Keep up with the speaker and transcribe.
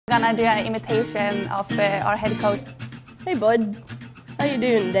Gonna do an imitation of our head coach. Hey bud, how you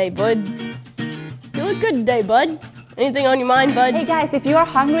doing today, bud? You look good today, bud. Anything on your mind, bud? Hey guys, if you are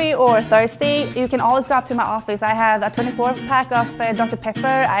hungry or thirsty, you can always go up to my office. I have a 24-pack of Dr. Pepper.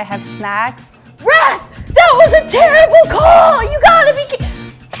 I have snacks. Raph, that was a terrible call. You gotta be.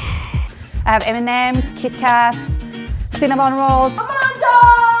 I have M&Ms, Kit Kats, cinnamon rolls. Amanda!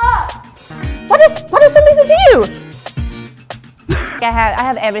 What is amazing to you? I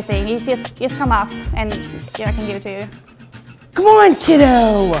have everything. You just come up and I can give it to you. Come on,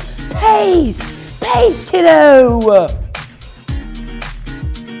 kiddo. Pace, kiddo.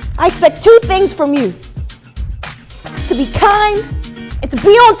 I expect two things from you: to be kind and to be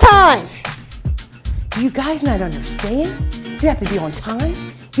on time. Do you guys not understand? You have to be on time.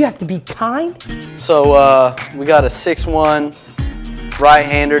 You have to be kind. So we got a 6'1"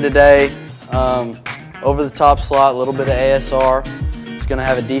 right-hander today. Over the top slot, a little bit of ASR. It's gonna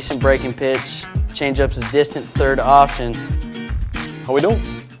have a decent breaking pitch. Changeup's a distant third option. How we doing?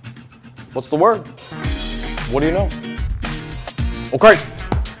 What's the word? What do you know? Okay.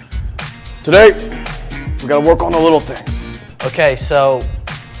 Today, we gotta work on the little things. Okay, so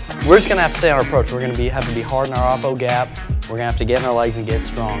we're just gonna have to stay on our approach. We're gonna have to be hard in our oppo gap. We're gonna have to get in our legs and get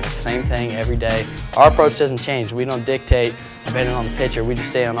strong. It's the same thing every day. Our approach doesn't change. We don't dictate depending on the pitcher. We just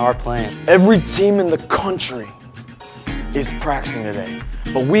stay on our plan. Every team in the country is practicing today,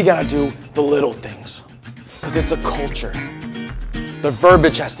 but we gotta do the little things, because it's a culture. The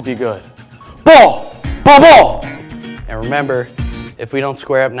verbiage has to be good. Ball, ball, ball. And remember, if we don't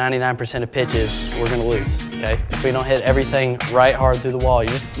square up 99% of pitches, we're gonna lose, okay? If we don't hit everything right hard through the wall,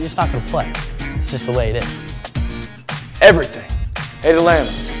 you're just not gonna play. It's just the way it is. Everything. Hey, the land.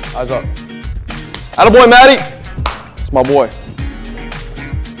 Eyes up. Attaboy, Matty. It's my boy.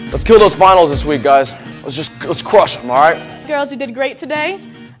 Let's kill those finals this week, guys. Let's crush them, all right? Girls, you did great today.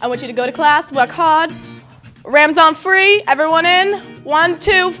 I want you to go to class, work hard. Rams on free, everyone in. 1,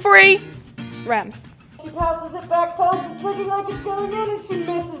 2, free. Rams. She passes it back post, it's looking like it's going in, and she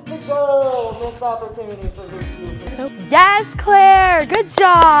misses the goal. Missed opportunity for VCU. Yes, Claire, good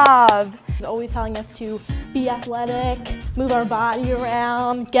job. Always telling us to be athletic, move our body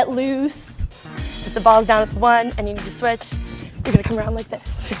around, get loose. If the ball's down at the 1 and you need to switch, you're gonna come around like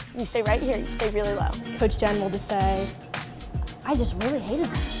this. You stay right here, you stay really low. Coach Jen will just say, I just really hated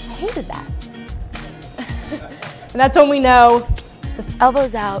that. I hated that. And that's when we know. Just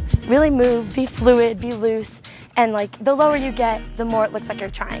elbows out, really move, be fluid, be loose, and like the lower you get, the more it looks like you're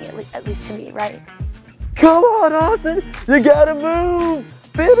trying, at least to me, right? Come on, Austin, you gotta move,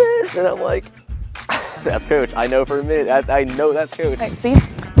 finish. And I'm like, that's coach. I know for a minute, I know that's coach. Right, see,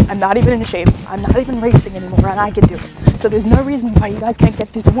 I'm not even in shape. I'm not even racing anymore, and I can do it. So there's no reason why you guys can't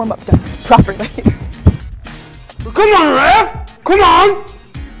get this warm-up done properly. Come on, ref! Come on!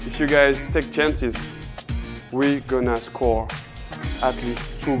 If you guys take chances, we're gonna score at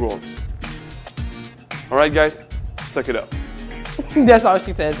least 2 goals. All right, guys, stuck it up. That's all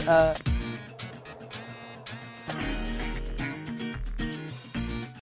she says.